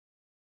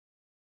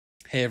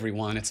Hey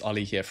everyone, it's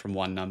Ollie here from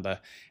One Number,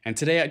 and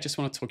today I just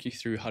want to talk you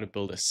through how to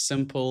build a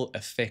simple,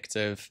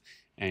 effective,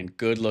 and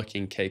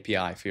good-looking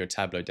KPI for your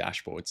Tableau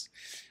dashboards.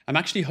 I'm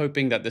actually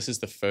hoping that this is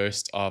the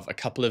first of a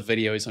couple of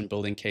videos on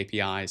building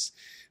KPIs,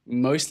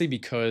 mostly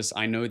because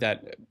I know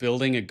that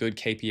building a good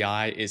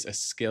KPI is a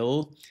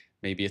skill,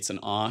 maybe it's an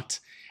art,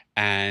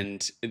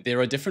 and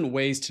there are different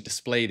ways to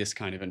display this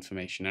kind of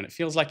information. And it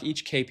feels like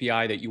each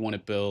KPI that you want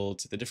to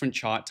build, the different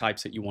chart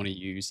types that you want to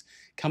use,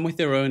 come with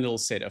their own little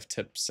set of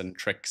tips and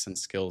tricks and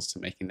skills to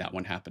making that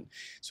one happen.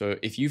 So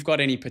if you've got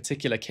any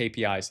particular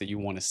KPIs that you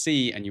want to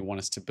see and you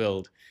want us to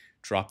build,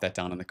 drop that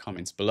down in the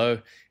comments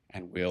below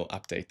and we'll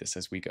update this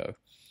as we go.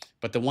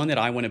 But the one that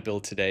I want to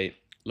build today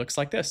looks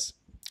like this.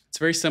 It's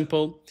very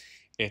simple.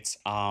 It's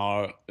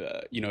our,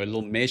 a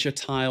little measure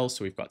tile.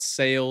 So we've got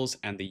sales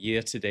and the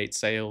year-to-date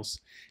sales.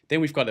 Then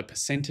we've got a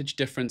percentage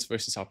difference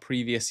versus our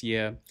previous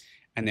year.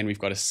 And then we've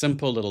got a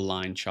simple little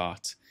line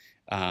chart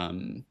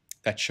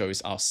that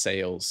shows our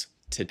sales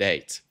to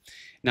date.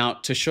 Now,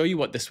 to show you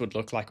what this would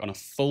look like on a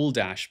full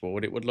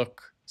dashboard, it would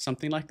look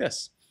something like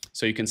this.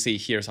 So you can see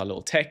here's our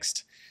little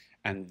text.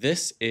 And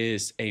this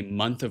is a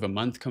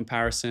month-over-month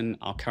comparison.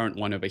 Our current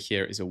one over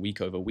here is a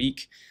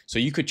week-over-week. So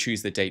you could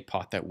choose the date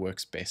part that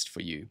works best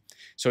for you.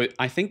 So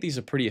I think these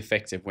are pretty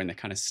effective when they're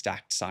kind of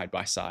stacked side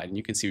by side. And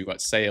you can see we've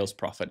got sales,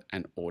 profit,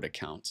 and order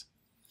count.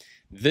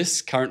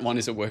 This current one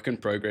is a work in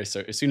progress.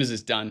 So as soon as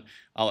it's done,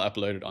 I'll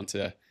upload it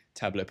onto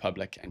Tableau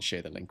Public and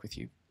share the link with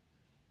you.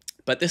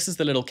 But this is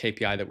the little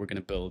KPI that we're going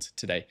to build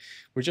today.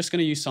 We're just going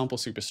to use Sample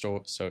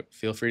Superstore. So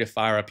feel free to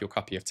fire up your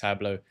copy of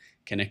Tableau,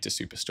 connect to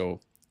Superstore,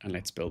 and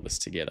let's build this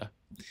together.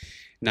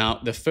 Now,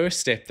 the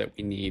first step that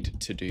we need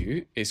to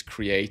do is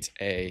create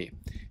a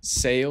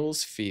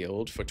sales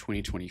field for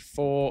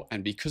 2024.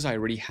 And because I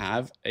already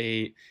have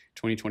a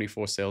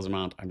 2024 sales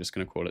amount, I'm just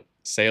going to call it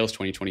sales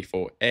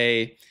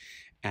 2024A.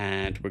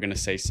 And we're going to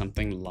say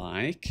something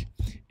like,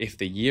 if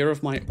the year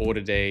of my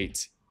order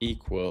date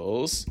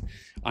equals,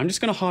 I'm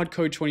just going to hard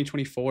code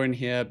 2024 in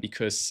here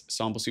because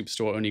Sample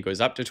Superstore only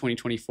goes up to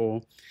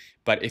 2024.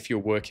 But if you're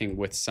working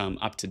with some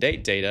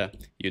up-to-date data,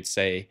 you'd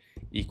say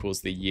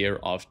equals the year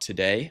of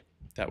today.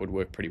 That would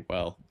work pretty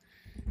well.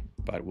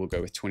 But we'll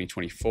go with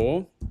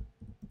 2024.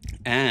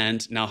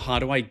 And now how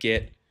do I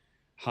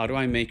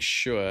make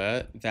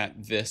sure that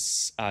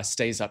this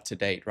stays up to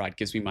date, right?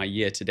 Gives me my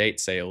year-to-date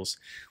sales.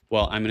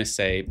 Well, I'm going to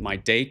say my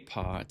date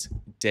part,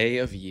 day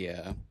of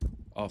year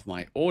of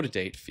my order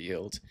date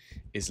field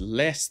is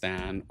less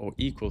than or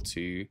equal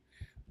to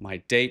my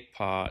date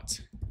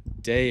part,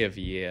 day of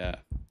year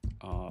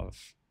of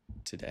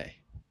today.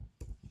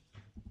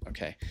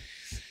 Okay.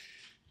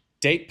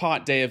 Date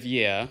part, day of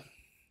year.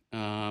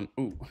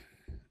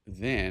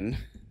 Then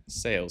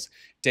sales.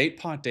 Date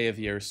part, day of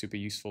year is super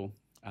useful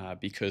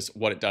because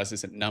what it does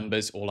is it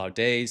numbers all our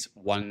days,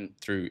 1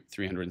 through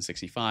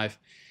 365.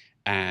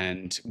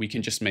 And we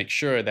can just make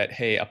sure that,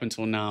 hey, up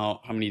until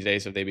now, how many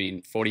days have they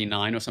been?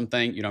 49 or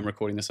something? I'm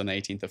recording this on the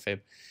 18th of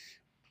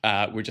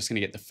Feb. We're just going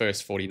to get the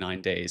first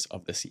 49 days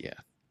of this year.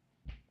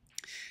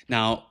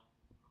 Now,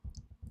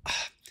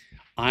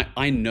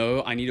 I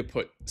know I need to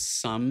put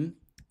some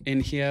in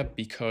here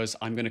because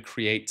I'm going to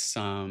create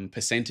some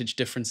percentage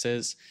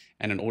differences.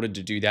 And in order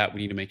to do that,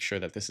 we need to make sure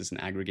that this is an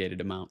aggregated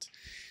amount.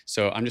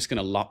 So I'm just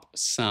going to lop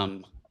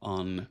some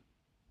on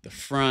the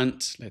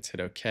front. Let's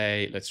hit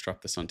OK. Let's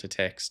drop this onto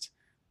text.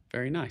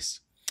 Very nice.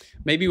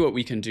 Maybe what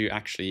we can do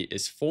actually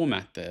is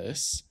format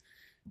this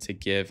to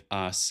give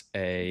us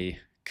a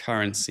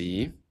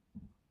currency.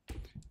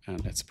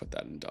 And let's put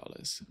that in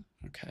dollars.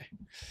 Okay,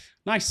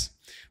 nice.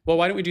 Well,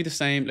 why don't we do the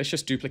same? Let's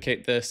just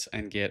duplicate this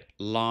and get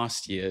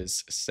last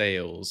year's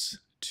sales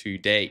to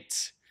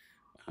date.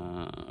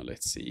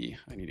 Let's see,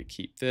 I need to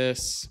keep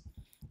this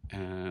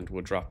and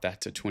we'll drop that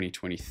to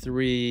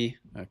 2023.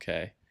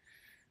 Okay,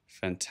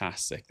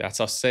 fantastic. That's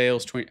our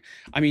sales.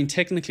 I mean,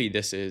 technically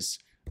this is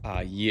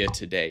year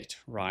to date,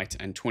 right?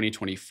 And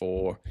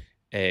 2024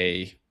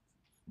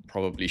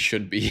 probably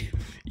should be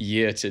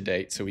year to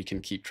date so we can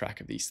keep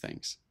track of these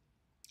things.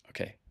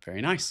 Okay,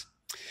 very nice.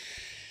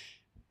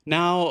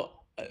 Now,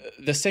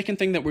 the second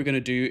thing that we're going to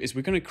do is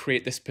we're going to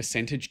create this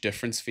percentage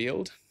difference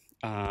field.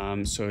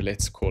 So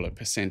let's call it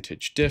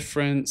percentage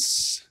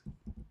difference.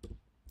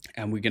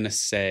 And we're going to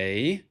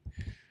say,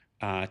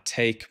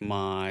 take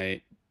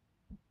my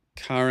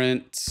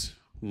current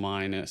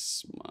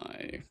minus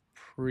my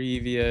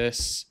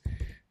previous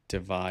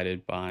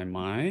divided by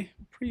my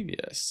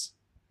previous.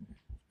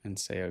 And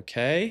say,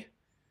 okay,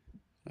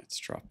 let's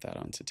drop that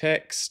onto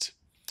text.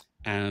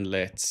 And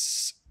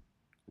let's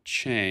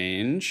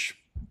change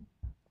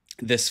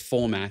this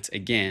format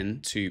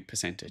again to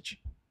percentage.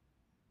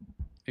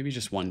 Maybe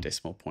just 1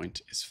 decimal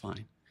point is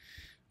fine.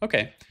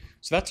 Okay,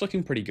 so that's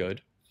looking pretty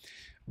good.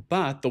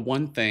 But the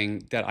one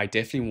thing that I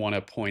definitely want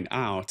to point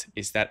out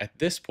is that at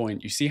this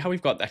point, you see how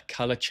we've got that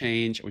color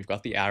change, we've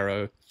got the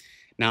arrow.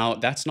 Now,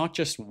 that's not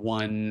just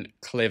one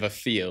clever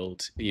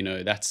field,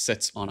 that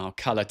sits on our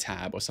color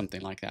tab or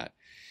something like that.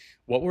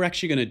 what we're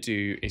actually going to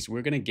do is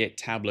we're going to get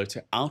Tableau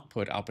to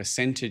output our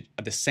percentage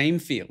at the same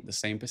field, the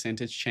same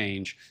percentage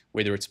change,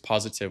 whether it's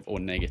positive or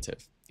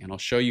negative. And I'll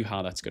show you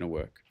how that's going to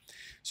work.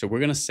 So we're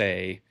going to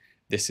say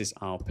this is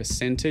our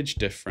percentage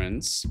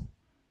difference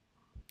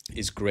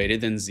is greater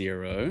than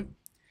 0.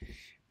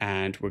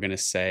 And we're going to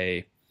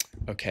say,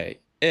 okay,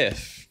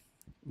 if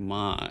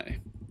my,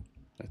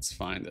 let's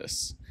find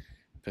this,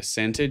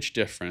 percentage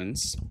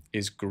difference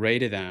is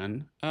greater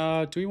than,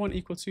 do we want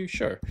equal to?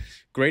 Sure.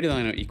 Greater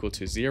than or equal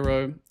to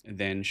 0,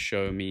 then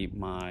show me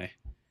my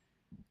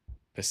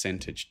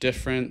percentage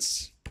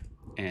difference,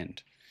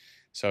 end.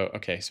 So,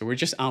 okay, so we're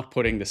just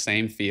outputting the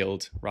same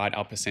field, right?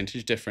 Our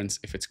percentage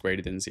difference if it's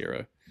greater than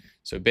 0.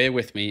 So bear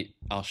with me,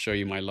 I'll show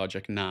you my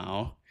logic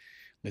now.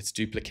 Let's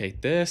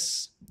duplicate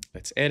this,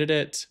 let's edit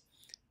it,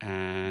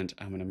 and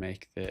I'm gonna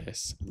make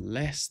this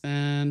less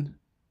than,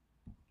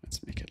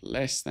 let's make it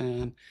less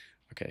than.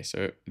 Okay,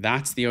 so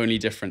that's the only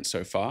difference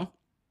so far.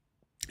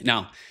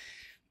 Now,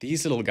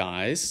 these little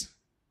guys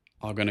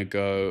are gonna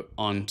go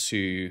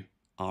onto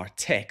our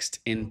text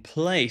in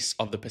place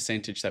of the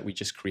percentage that we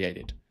just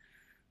created.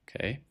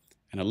 Okay,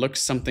 and it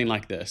looks something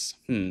like this.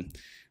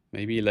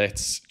 Maybe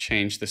let's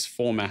change this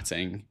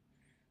formatting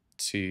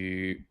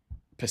to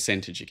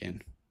percentage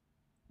again,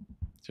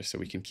 just so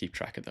we can keep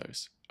track of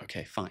those.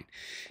 Okay, fine.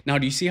 Now,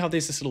 do you see how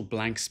there's this little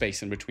blank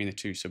space in between the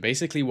two? So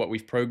basically what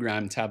we've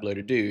programmed Tableau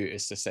to do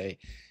is to say,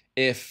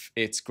 if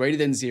it's greater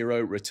than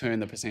 0, return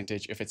the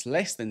percentage. If it's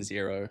less than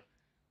 0,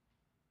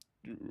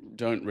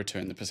 don't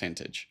return the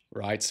percentage,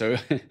 right? So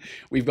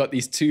we've got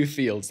these two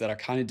fields that are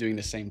kind of doing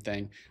the same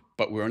thing,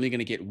 but we're only going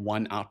to get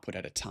one output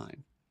at a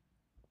time.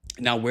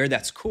 Now, where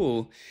that's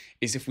cool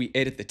is if we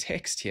edit the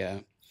text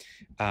here,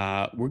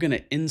 we're going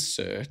to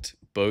insert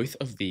both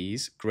of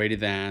these greater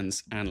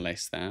thans and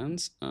less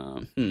thans.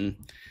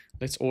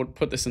 Let's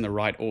put this in the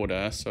right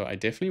order. So I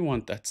definitely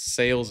want that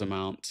sales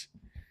amount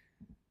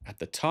at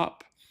the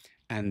top.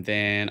 And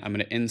then I'm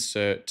going to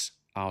insert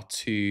our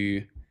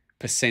two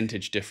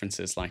percentage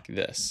differences like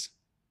this,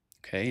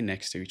 okay,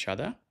 next to each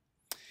other.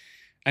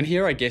 And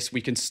here, I guess we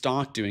can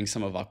start doing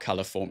some of our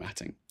color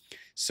formatting.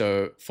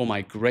 So for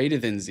my greater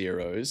than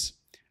zeros,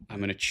 I'm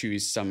going to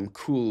choose some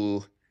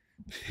cool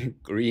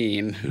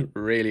green,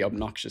 really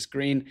obnoxious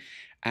green.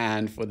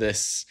 And for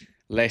this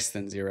less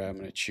than 0, I'm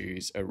going to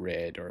choose a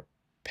red or a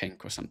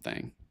pink or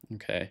something.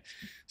 Okay,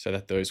 so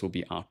that those will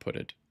be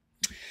outputted.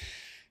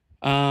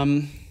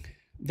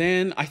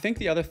 Then I think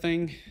the other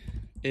thing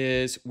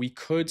is we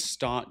could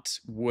start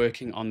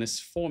working on this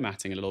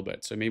formatting a little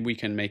bit. So maybe we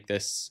can make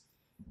this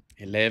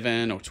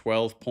 11 or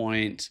 12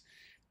 point.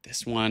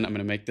 This one, I'm going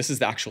to make, this is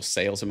the actual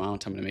sales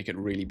amount. I'm going to make it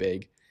really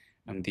big.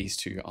 And these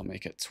two, I'll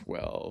make it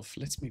 12.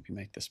 Let's maybe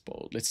make this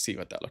bold. Let's see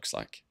what that looks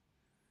like.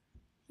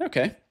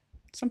 Okay,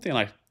 something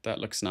like that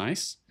looks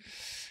nice.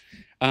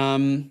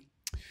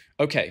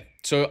 Okay,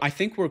 so I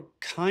think we're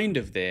kind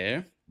of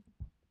there.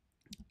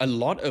 A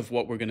lot of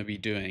what we're going to be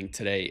doing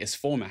today is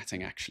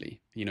formatting,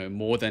 actually, you know,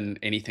 more than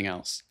anything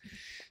else.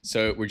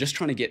 So we're just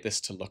trying to get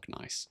this to look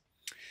nice.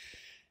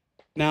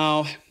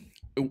 Now,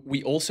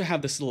 we also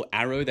have this little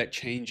arrow that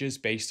changes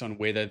based on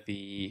whether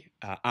the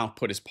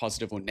output is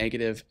positive or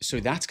negative. So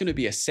that's going to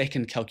be a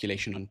second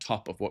calculation on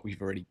top of what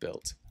we've already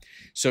built.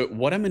 So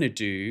what I'm going to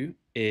do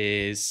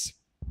is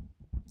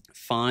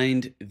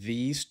find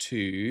these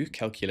two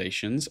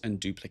calculations and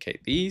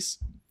duplicate these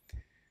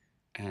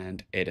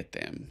and edit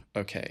them.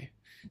 Okay.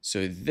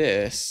 So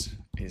this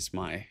is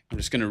my, I'm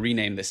just going to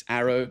rename this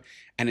arrow.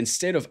 And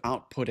instead of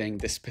outputting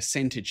this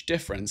percentage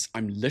difference,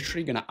 I'm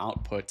literally going to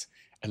output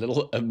a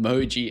little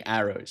emoji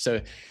arrow.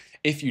 So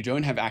if you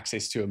don't have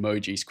access to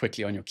emojis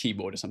quickly on your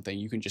keyboard or something,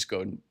 you can just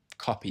go and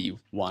copy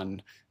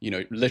one, you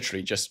know,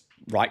 literally just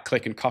right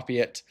click and copy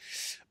it.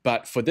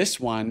 But for this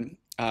one,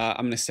 I'm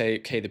going to say,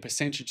 okay, the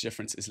percentage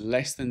difference is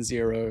less than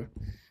 0.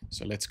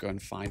 So let's go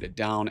and find a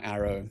down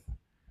arrow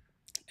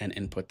and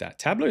input that.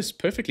 Tableau is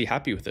perfectly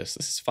happy with this.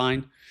 This is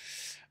fine.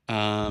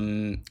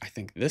 I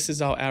think this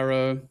is our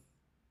arrow.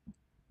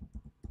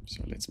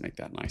 So let's make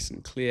that nice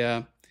and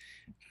clear.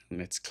 And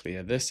let's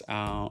clear this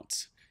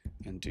out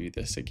and do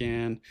this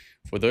again.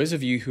 For those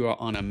of you who are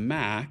on a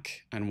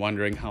Mac and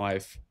wondering how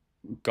I've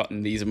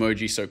gotten these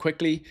emojis so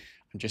quickly,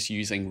 I'm just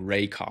using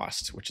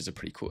Raycast, which is a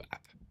pretty cool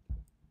app.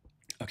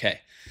 Okay,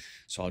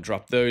 so I'll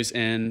drop those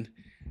in.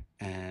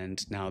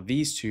 And now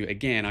these two,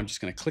 again, I'm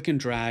just going to click and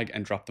drag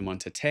and drop them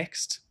onto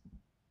text.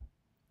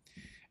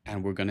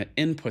 And we're going to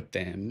input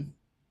them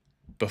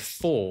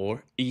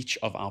before each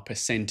of our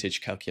percentage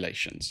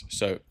calculations.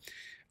 So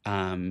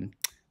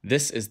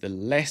this is the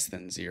less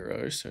than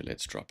 0. So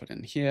let's drop it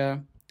in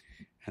here.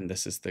 And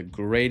this is the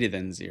greater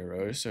than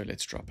 0. So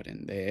let's drop it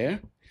in there.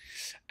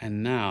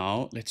 And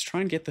now let's try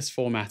and get this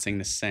formatting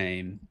the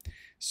same.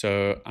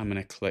 So I'm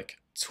going to click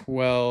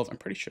 12. I'm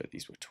pretty sure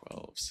these were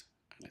 12s.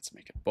 And let's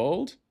make it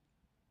bold.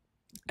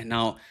 And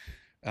now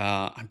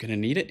I'm going to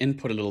need to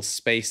input a little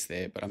space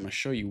there, but I'm going to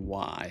show you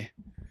why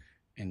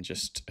in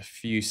just a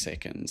few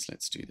seconds.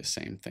 Let's do the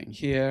same thing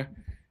here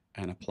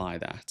and apply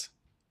that.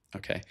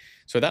 Okay,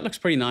 so that looks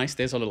pretty nice.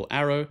 There's a little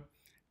arrow.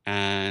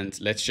 And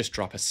let's just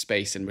drop a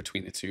space in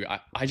between the two.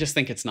 I just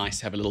think it's nice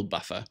to have a little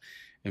buffer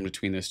in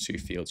between those two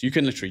fields. You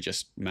can literally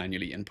just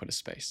manually input a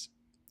space.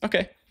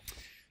 Okay.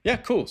 Yeah,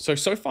 cool. So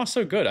far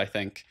so good, I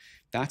think.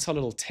 That's our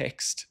little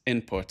text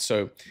input.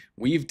 So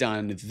we've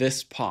done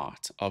this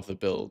part of the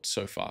build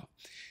so far.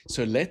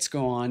 So let's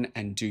go on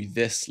and do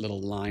this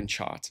little line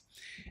chart.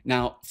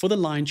 Now, for the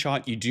line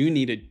chart, you do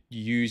need to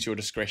use your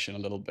discretion a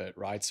little bit,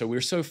 right? So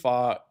we're so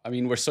far,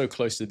 we're so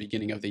close to the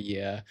beginning of the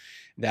year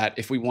that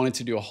if we wanted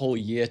to do a whole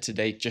year to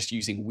date just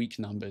using week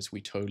numbers,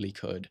 we totally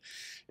could.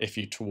 If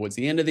you're towards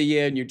the end of the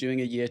year and you're doing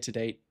a year to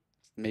date,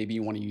 maybe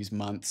you want to use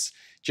months,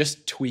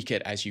 just tweak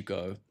it as you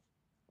go.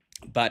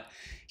 But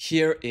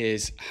here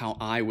is how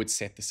I would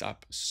set this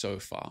up so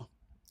far.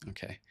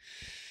 Okay.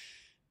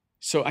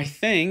 So I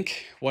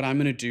think what I'm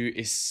going to do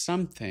is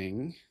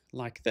something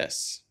like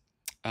this.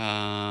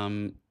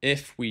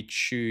 If we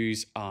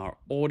choose our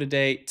order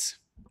date,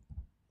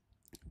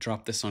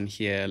 drop this on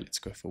here. Let's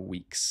go for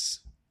weeks.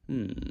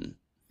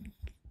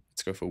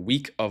 Let's go for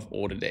week of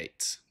order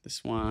date.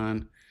 This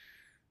one,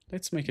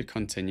 let's make it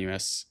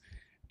continuous.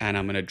 And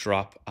I'm going to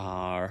drop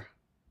our,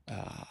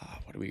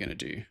 what are we going to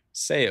do?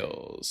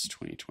 Sales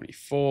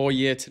 2024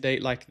 year to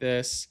date like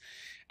this.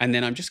 And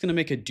then I'm just going to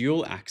make a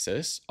dual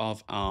axis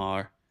of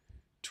our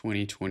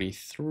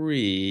 2023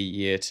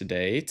 year to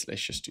date.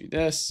 Let's just do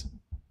this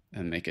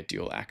and make a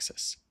dual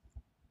axis.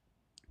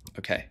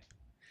 Okay.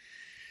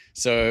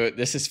 So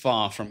this is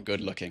far from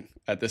good looking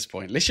at this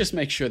point. Let's just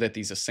make sure that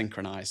these are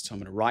synchronized. So I'm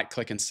going to right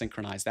click and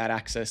synchronize that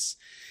axis.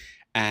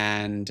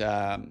 And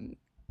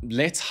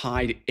let's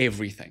hide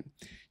everything.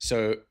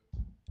 So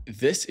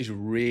this is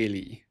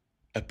really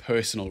a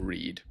personal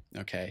read,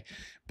 okay?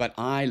 But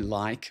I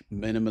like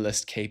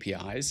minimalist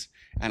KPIs,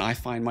 and I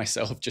find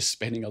myself just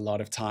spending a lot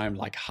of time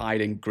like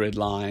hiding grid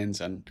lines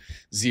and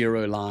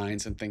zero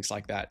lines and things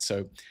like that.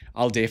 So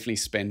I'll definitely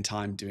spend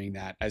time doing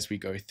that as we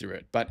go through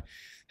it. But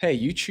hey,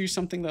 you choose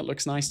something that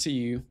looks nice to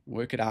you,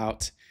 work it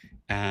out,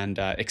 and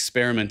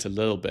experiment a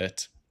little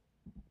bit,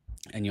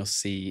 and you'll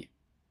see,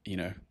 you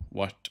know,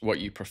 what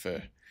you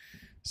prefer.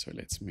 So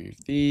let's move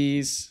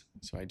these.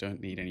 So I don't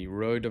need any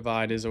row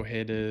dividers or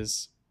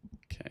headers.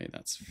 Okay,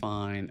 that's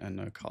fine. And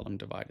no column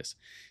dividers.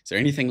 Is there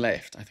anything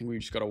left? I think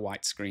we've just got a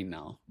white screen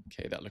now.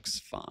 Okay, that looks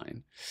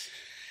fine.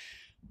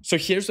 So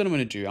here's what I'm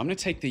going to do. I'm going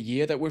to take the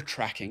year that we're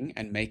tracking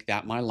and make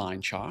that my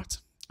line chart.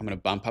 I'm going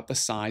to bump up the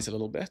size a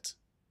little bit.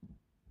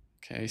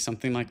 Okay,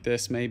 something like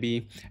this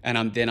maybe.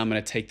 And then I'm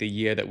going to take the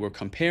year that we're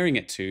comparing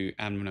it to,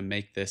 and I'm going to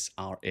make this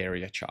our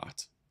area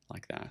chart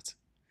like that.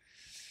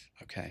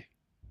 Okay.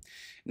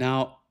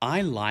 Now,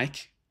 I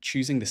like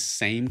choosing the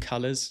same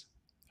colors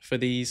for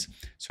these.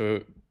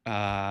 So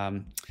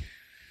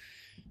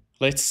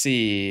let's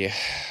see,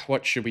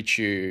 what should we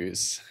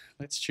choose?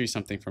 Let's choose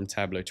something from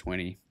Tableau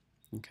 20.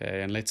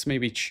 Okay, and let's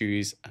maybe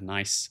choose a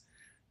nice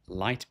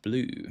light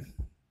blue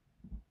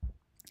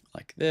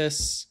like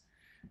this,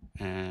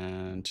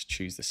 and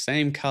choose the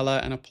same color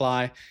and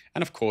apply.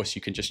 And of course,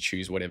 you can just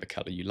choose whatever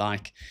color you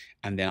like,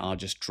 and then I'll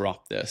just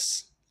drop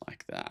this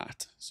like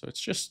that. So it's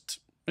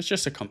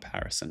just a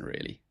comparison,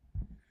 really.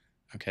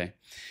 Okay.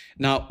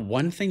 Now,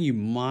 one thing you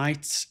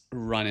might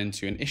run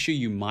into, an issue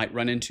you might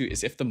run into,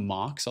 is if the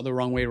marks are the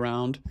wrong way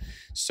around.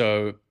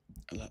 So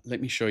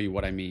let me show you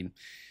what I mean.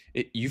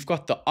 You've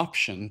got the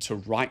option to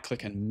right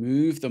click and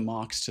move the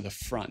marks to the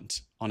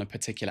front on a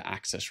particular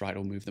axis, right?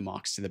 Or move the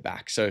marks to the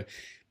back. So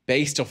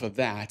based off of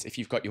that, if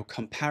you've got your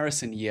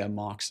comparison year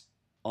marks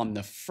on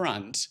the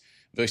front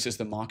versus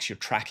the marks you're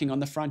tracking on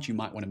the front, you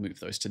might want to move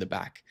those to the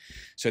back.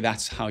 So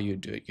that's how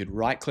you'd do it. You'd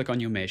right click on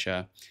your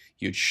measure,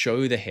 you'd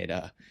show the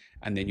header,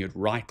 and then you'd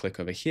right click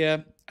over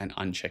here and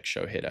uncheck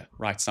show header,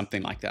 right?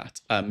 Something like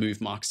that. Move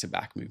marks to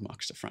back, move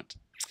marks to front.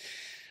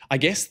 I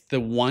guess the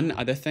one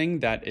other thing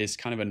that is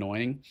kind of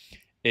annoying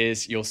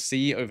is you'll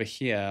see over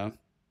here,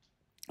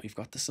 we've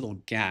got this little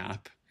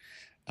gap.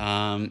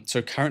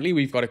 So currently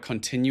we've got a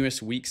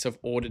continuous weeks of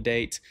order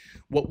date.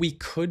 What we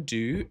could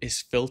do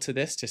is filter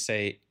this to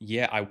say,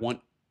 yeah, I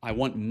want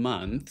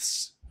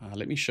months.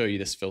 Let me show you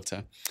this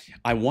filter.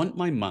 I want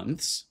my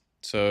months.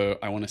 So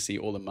I want to see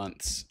all the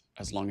months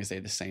as long as they're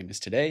the same as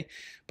today,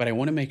 but I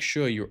want to make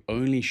sure you're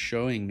only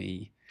showing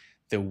me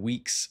the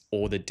weeks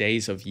or the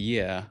days of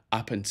year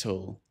up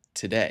until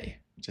today.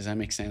 Does that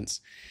make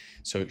sense?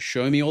 So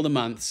show me all the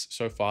months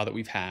so far that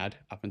we've had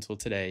up until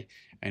today,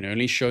 and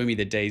only show me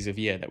the days of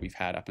year that we've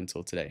had up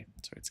until today.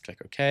 So let's click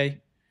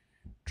OK,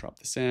 drop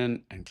this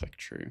in, and click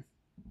True.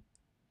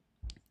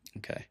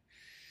 Okay,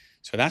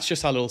 so that's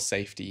just our little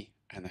safety,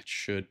 and that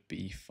should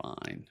be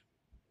fine.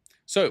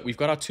 So we've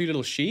got our two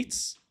little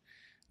sheets.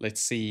 Let's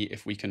see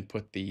if we can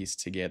put these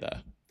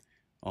together.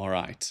 All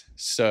right,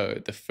 so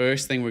the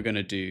first thing we're going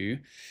to do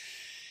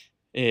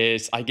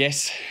is, I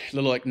guess, a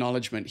little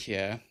acknowledgement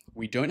here.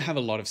 We don't have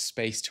a lot of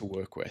space to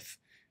work with.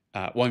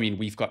 Well, I mean,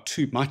 we've got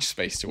too much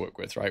space to work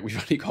with, right? We've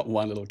only got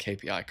one little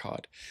KPI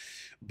card.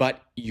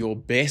 But your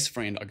best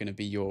friend are going to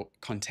be your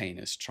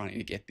containers, trying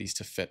to get these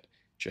to fit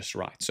just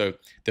right. So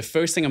the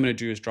first thing I'm going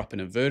to do is drop in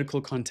a vertical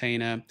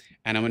container,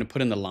 and I'm going to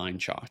put in the line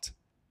chart.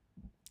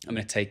 I'm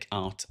going to take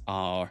out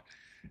our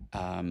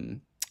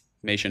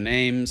measure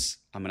names.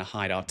 I'm going to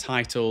hide our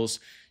titles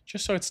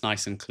just so it's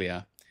nice and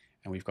clear.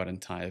 And we've got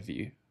entire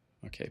view.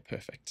 Okay,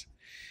 perfect.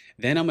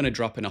 Then I'm going to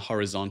drop in a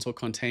horizontal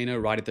container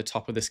right at the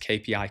top of this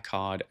KPI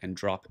card and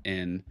drop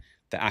in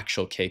the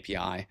actual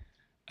KPI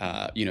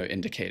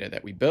indicator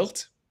that we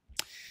built.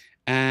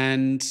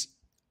 And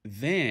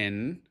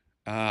then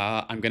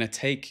I'm going to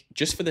take,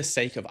 just for the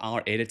sake of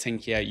our editing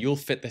here, you'll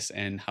fit this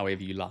in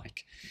however you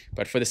like.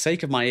 But for the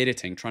sake of my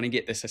editing, trying to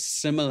get this as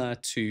similar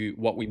to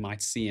what we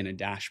might see in a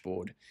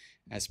dashboard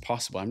as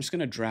possible, I'm just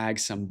going to drag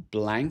some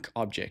blank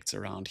objects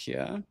around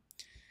here.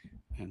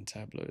 And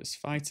Tableau is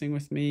fighting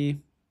with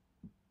me.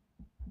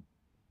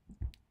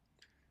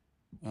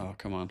 Oh,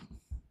 come on.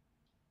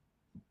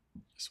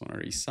 Just want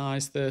to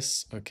resize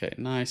this. Okay,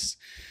 nice.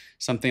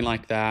 Something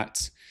like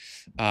that.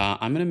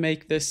 I'm going to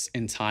make this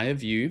entire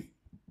view.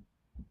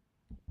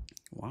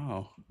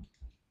 Wow.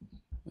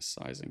 The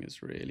sizing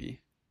is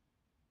really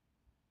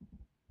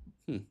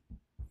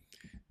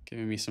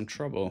giving me some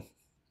trouble.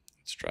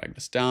 Let's drag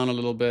this down a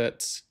little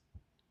bit.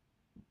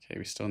 Okay,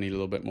 we still need a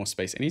little bit more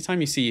space. Anytime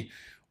you see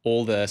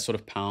all the sort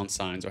of pound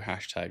signs or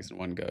hashtags in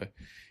one go,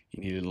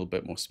 you need a little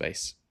bit more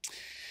space.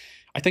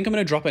 I think I'm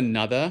going to drop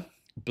another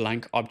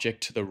blank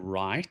object to the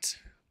right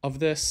of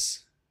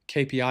this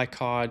KPI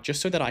card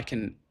just so that I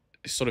can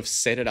sort of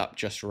set it up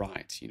just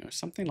right.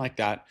 Something like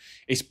that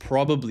is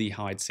probably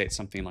how I'd set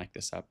something like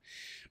this up.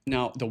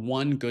 Now, the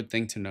one good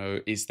thing to know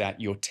is that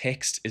your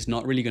text is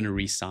not really going to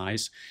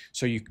resize.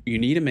 So you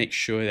need to make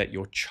sure that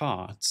your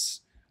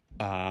charts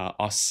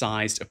are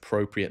sized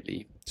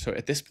appropriately. So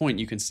at this point,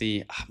 you can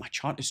see my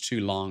chart is too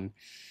long.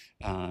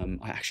 I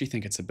actually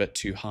think it's a bit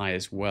too high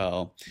as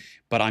well,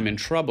 but I'm in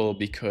trouble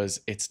because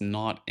it's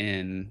not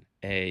in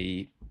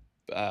a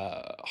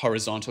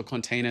horizontal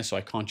container, so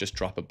I can't just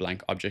drop a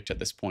blank object at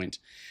this point.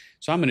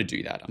 So I'm going to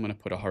do that. I'm going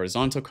to put a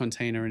horizontal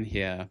container in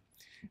here.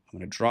 I'm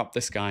going to drop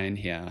this guy in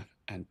here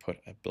and put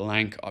a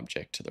blank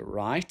object to the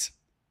right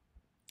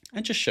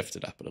and just shift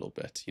it up a little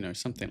bit,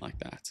 something like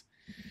that.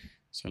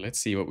 So let's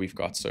see what we've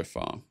got so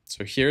far.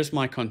 So here's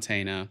my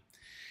container.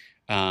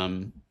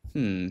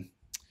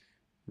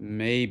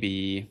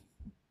 Maybe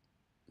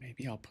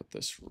I'll put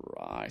this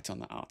right on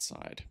the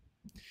outside.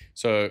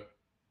 So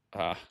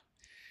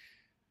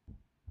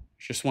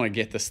just want to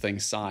get this thing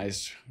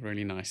sized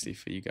really nicely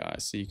for you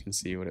guys so you can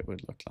see what it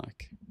would look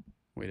like.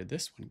 Where did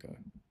this one go?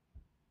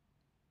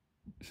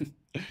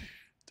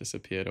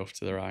 Disappeared off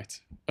to the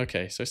right.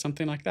 Okay, so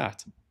something like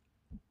that.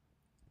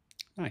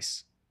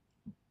 Nice.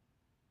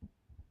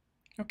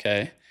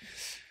 Okay.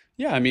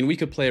 Yeah, I mean, we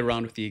could play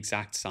around with the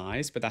exact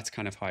size, but that's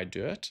kind of how I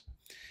do it.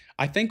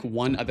 I think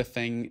one other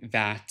thing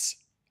that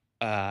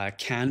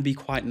can be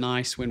quite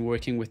nice when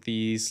working with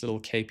these little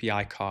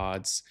KPI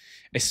cards,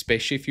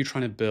 especially if you're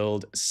trying to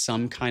build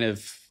some kind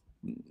of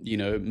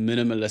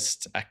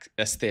minimalist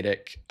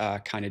aesthetic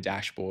kind of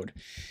dashboard,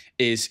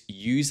 is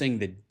using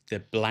the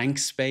blank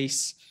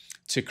space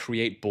to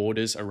create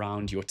borders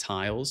around your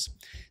tiles.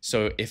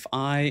 So if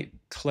I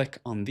click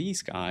on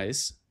these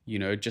guys,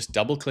 just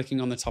double clicking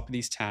on the top of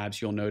these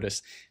tabs, you'll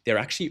notice they're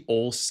actually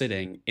all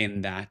sitting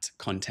in that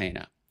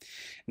container.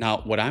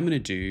 Now, what I'm going to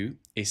do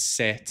is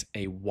set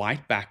a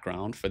white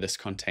background for this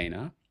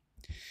container,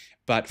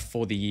 but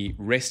for the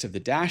rest of the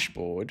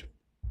dashboard,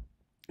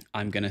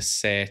 I'm going to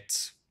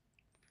set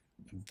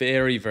a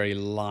very, very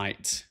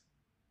light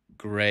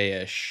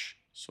grayish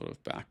sort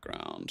of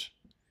background,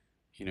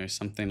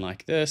 something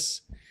like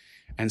this.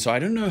 And so I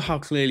don't know how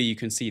clearly you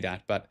can see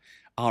that, but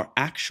our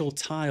actual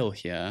tile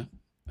here,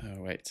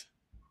 oh, wait.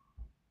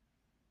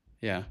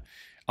 Yeah,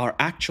 our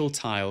actual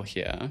tile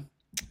here,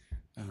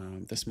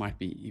 this might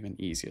be even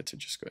easier to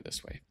just go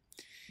this way,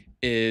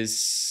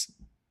 is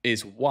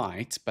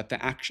white, but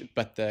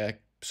the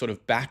sort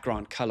of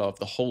background color of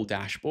the whole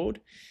dashboard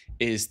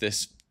is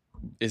this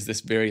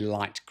very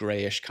light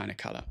grayish kind of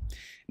color.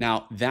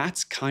 Now,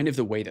 that's kind of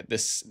the way that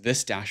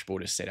this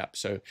dashboard is set up.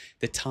 So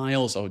the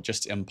tiles are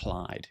just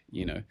implied,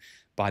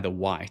 by the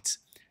white,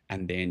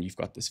 and then you've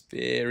got this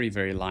very,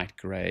 very light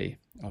gray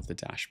of the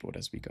dashboard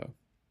as we go.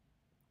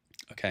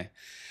 Okay.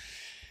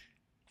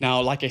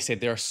 Now, like I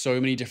said, there are so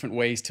many different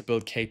ways to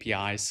build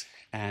KPIs,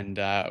 and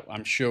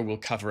I'm sure we'll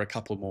cover a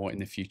couple more in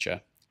the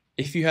future.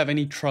 If you have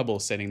any trouble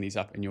setting these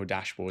up in your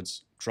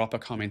dashboards, drop a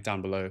comment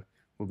down below.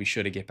 We'll be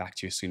sure to get back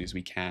to you as soon as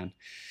we can.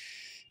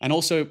 And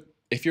also,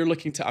 if you're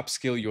looking to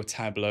upskill your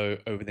Tableau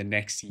over the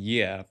next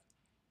year,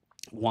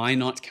 why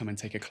not come and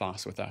take a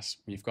class with us?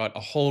 We've got a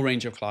whole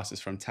range of classes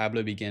from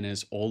Tableau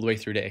beginners all the way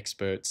through to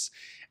experts.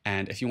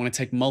 And if you want to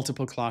take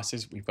multiple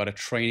classes, we've got a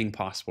training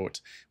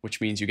passport,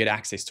 which means you get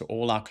access to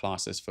all our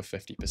classes for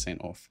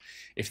 50% off.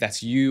 If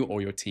that's you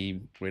or your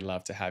team, we'd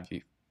love to have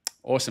you.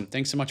 Awesome.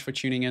 Thanks so much for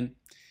tuning in,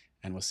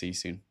 and we'll see you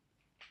soon.